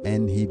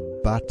 and he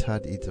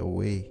battered it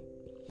away.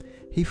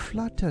 He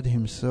flattered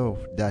himself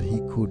that he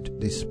could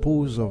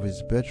dispose of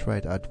his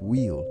birthright at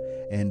will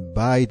and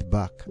buy it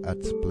back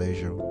at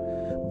pleasure.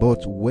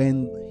 But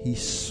when he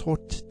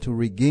sought to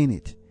regain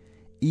it,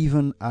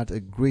 even at a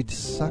great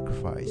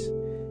sacrifice,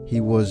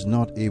 he was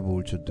not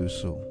able to do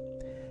so.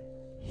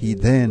 He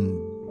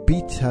then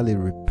bitterly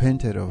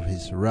repented of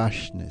his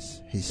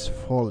rashness, his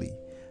folly,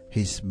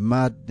 his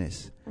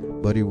madness,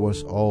 but it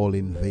was all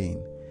in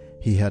vain.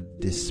 He had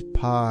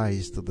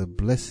despised the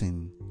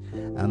blessing,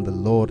 and the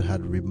Lord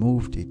had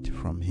removed it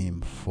from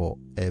him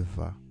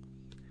forever.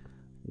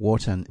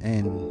 What an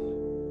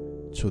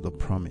end to the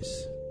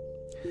promise.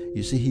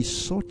 You see, he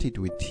sought it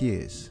with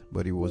tears,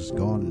 but it was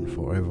gone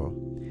forever.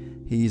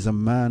 He is a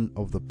man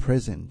of the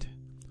present,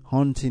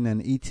 hunting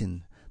and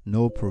eating,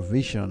 no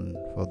provision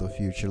for the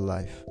future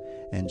life.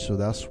 And so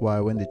that's why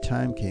when the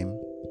time came,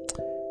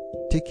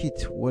 take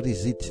it, what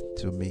is it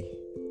to me?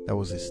 That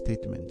was his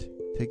statement.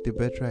 Take the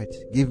birthright,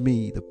 give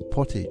me the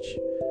pottage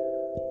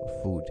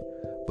of food.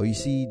 But you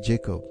see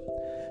Jacob,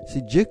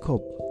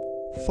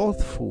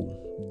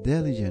 thoughtful,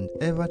 diligent,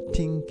 ever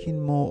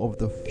thinking more of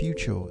the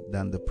future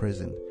than the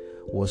present,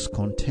 was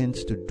content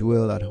to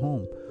dwell at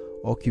home,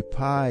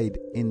 occupied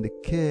in the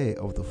care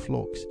of the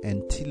flocks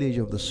and tillage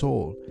of the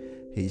soil.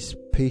 His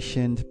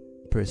patient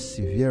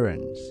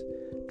perseverance,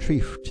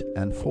 thrift,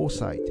 and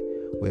foresight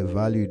were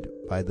valued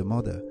by the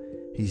mother.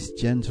 His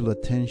gentle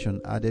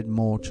attention added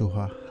more to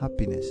her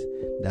happiness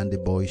than the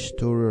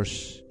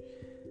boisterous,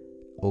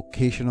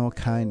 occasional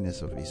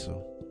kindness of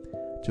Esau.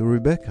 To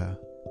Rebekah,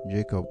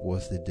 Jacob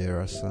was the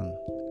dearest son.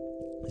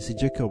 You see,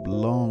 Jacob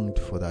longed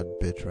for that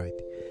birthright.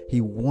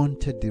 He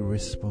wanted the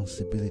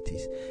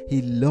responsibilities.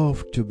 He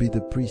loved to be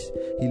the priest.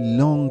 He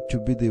longed to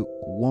be the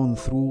one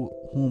through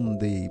whom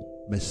the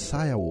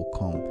Messiah will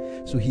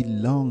come. So he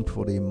longed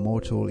for the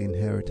immortal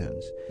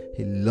inheritance.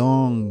 He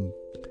longed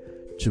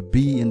to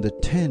be in the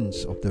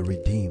tents of the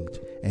redeemed,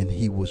 and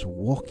he was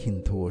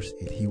walking towards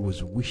it. He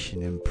was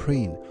wishing and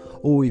praying,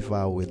 oh, if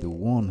I were the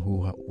one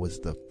who was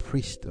the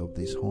priest of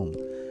this home,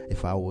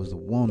 if I was the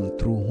one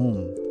through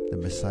whom the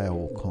Messiah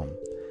will come.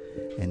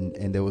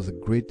 And there was a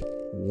great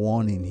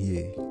warning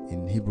here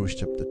in Hebrews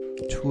chapter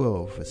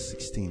 12 verse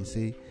 16.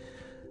 See,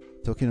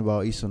 talking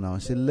about Esau now,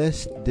 say,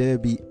 lest there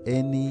be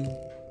any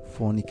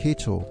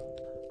fornicator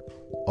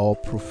or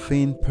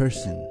profane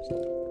person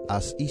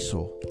as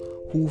Esau,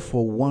 who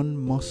for one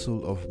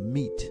morsel of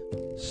meat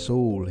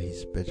sold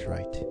his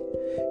birthright.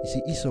 You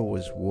see, Esau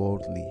was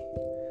worldly.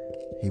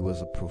 He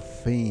was a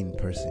profane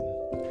person.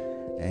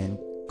 And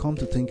come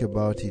to think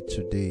about it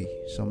today,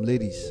 some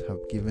ladies have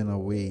given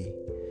away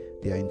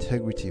their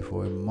integrity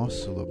for a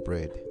morsel of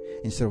bread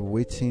instead of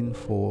waiting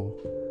for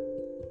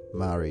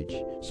marriage.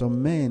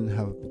 Some men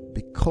have,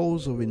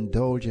 because of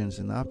indulgence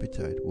and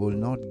appetite, will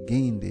not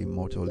gain the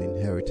immortal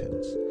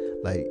inheritance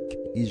like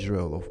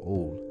Israel of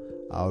old.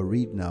 I'll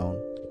read now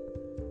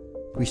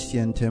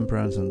Christian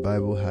Temperance and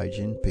Bible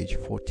Hygiene, page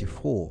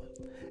 44.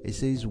 It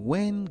says,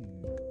 when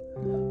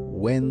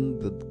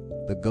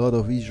the God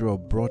of Israel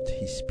brought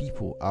his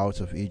people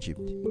out of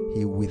Egypt,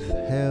 he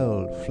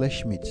withheld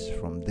flesh meats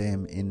from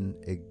them in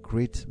a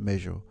great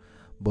measure,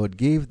 but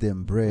gave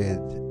them bread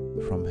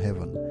from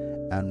heaven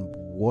and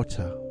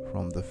water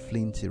from the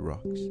flinty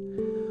rocks.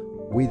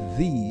 With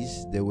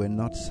these they were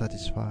not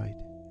satisfied.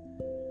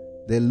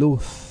 They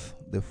loathed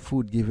the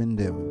food given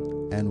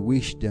them and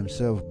wished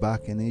themselves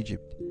back in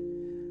Egypt,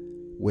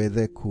 where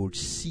they could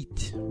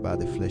sit by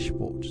the flesh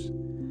pots.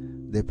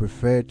 They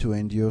preferred to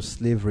endure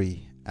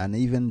slavery and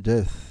even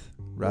death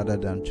rather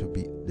than to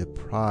be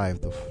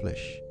deprived of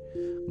flesh.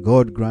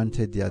 God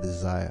granted their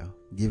desire,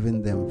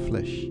 giving them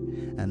flesh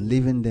and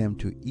leaving them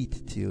to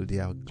eat till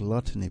their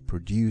gluttony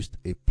produced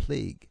a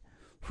plague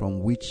from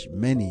which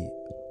many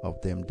of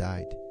them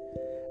died.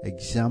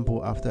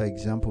 Example after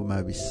example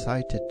might be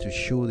cited to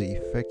show the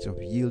effects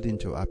of yielding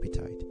to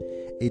appetite.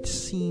 It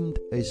seemed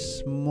a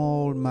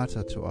small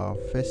matter to our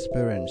first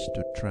parents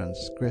to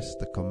transgress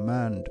the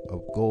command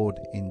of God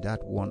in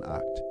that one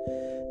act,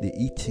 the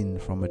eating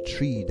from a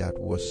tree that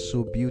was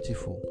so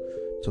beautiful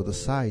to the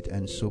sight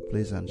and so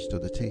pleasant to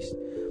the taste.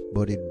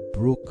 But it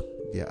broke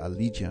their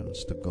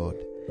allegiance to God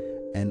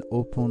and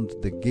opened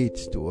the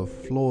gates to a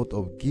flood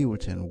of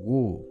guilt and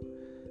woe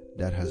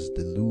that has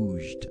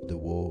deluged the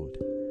world.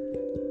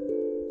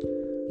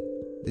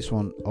 This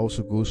one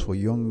also goes for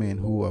young men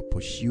who are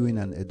pursuing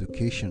an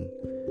education.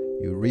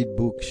 You read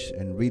books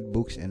and read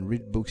books and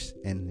read books,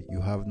 and you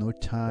have no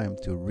time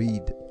to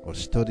read or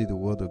study the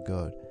Word of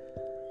God.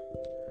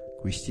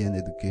 Christian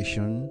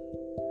Education,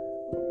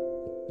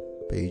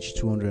 page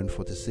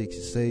 246,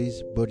 it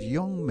says, "But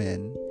young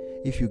men,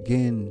 if you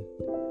gain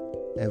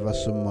ever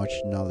so much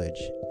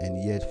knowledge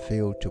and yet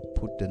fail to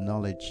put the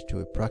knowledge to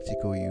a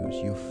practical use,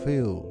 you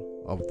fail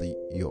of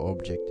your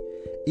object.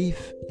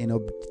 If in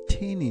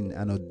obtaining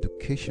an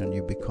education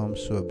you become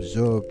so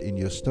absorbed in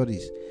your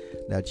studies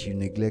that you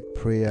neglect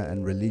prayer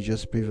and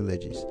religious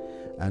privileges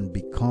and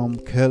become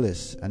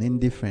careless and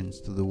indifferent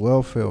to the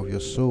welfare of your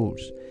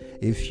souls,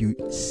 if you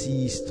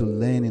cease to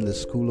learn in the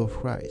school of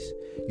Christ,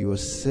 you are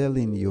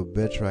selling your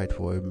birthright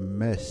for a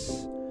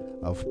mess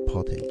of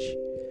pottage.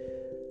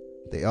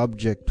 The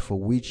object for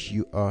which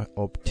you are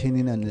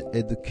obtaining an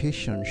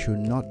education should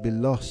not be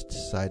lost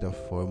sight of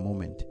for a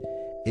moment.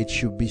 It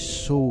should be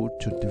so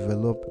to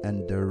develop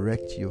and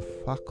direct your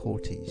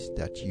faculties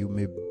that you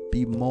may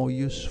be more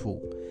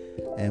useful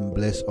and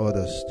bless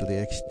others to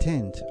the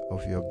extent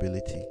of your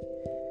ability.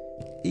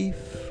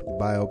 If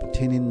by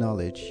obtaining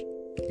knowledge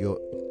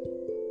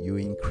you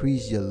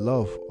increase your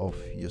love of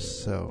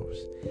yourselves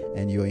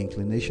and your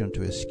inclination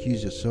to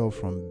excuse yourself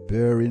from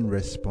bearing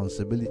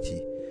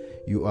responsibility,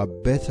 you are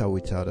better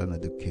without an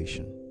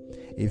education.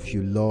 If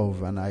you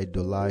love and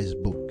idolize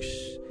books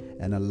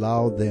and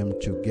allow them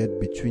to get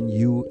between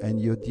you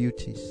and your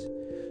duties,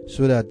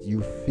 so that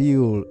you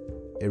feel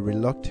a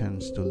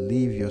reluctance to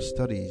leave your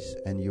studies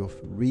and your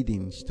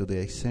readings to the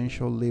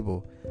essential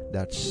labor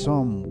that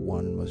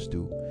someone must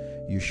do,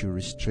 you should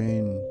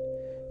restrain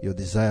your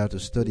desire to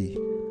study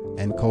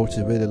and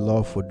cultivate a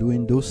love for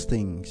doing those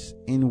things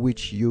in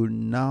which you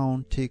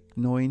now take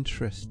no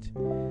interest.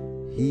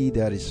 He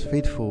that is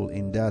faithful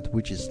in that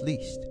which is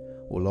least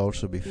will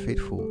also be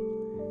faithful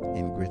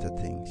in greater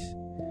things.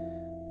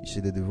 You see,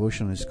 the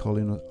devotion is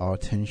calling our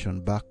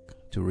attention back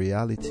to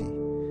reality.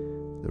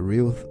 The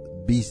real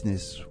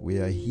business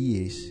where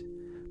He is,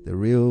 the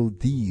real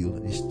deal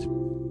is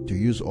to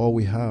use all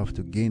we have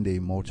to gain the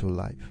immortal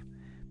life.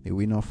 May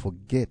we not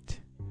forget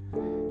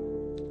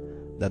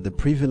that the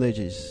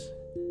privileges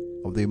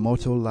of the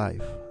immortal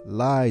life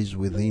lies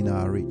within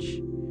our reach.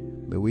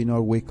 May we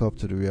not wake up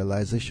to the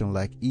realization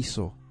like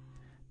Esau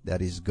that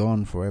is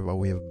gone forever.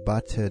 We have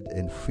battered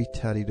and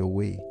frittered it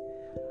away.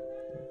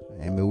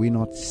 And may we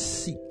not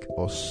seek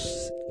or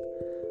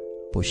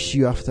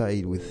pursue after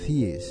it with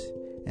tears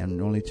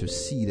and only to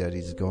see that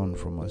it's gone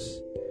from us.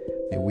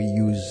 May we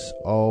use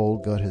all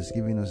God has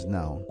given us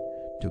now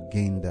to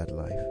gain that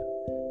life.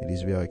 May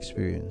this be our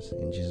experience.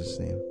 In Jesus'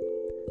 name,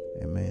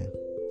 amen.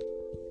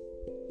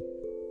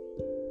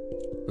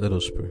 Let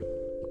us pray.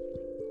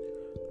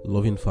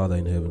 Loving Father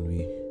in heaven,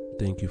 we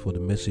thank you for the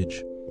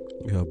message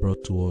you have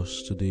brought to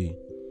us today.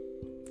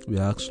 We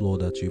ask,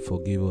 Lord, that you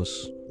forgive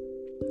us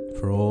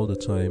for all the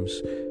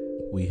times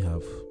we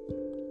have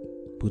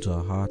put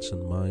our hearts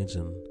and minds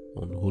in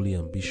unholy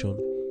ambition,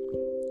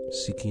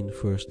 seeking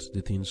first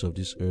the things of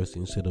this earth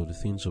instead of the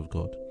things of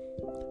God.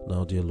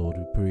 Now, dear Lord,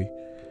 we pray,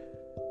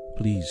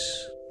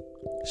 please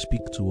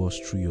speak to us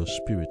through your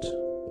Spirit.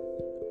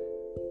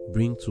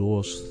 Bring to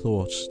us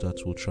thoughts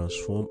that will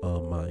transform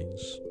our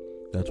minds,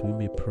 that we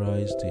may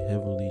prize the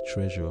heavenly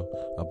treasure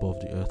above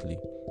the earthly,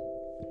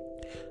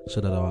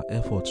 so that our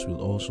efforts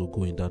will also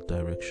go in that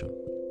direction.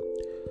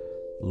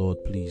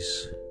 Lord,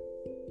 please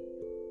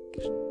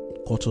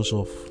cut us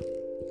off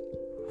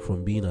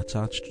from being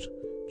attached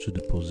to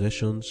the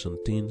possessions and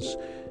things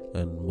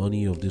and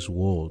money of this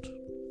world,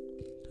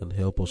 and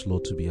help us,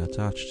 Lord, to be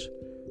attached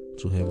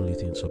to heavenly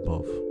things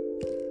above.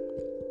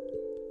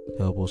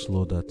 Help us,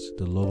 Lord, that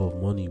the love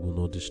of money will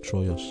not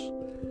destroy us,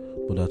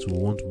 but that we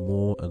want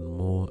more and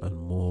more and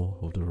more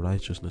of the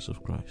righteousness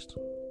of Christ.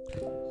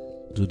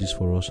 Do this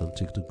for us and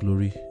take the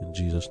glory. In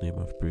Jesus' name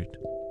I've prayed.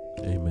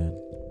 Amen.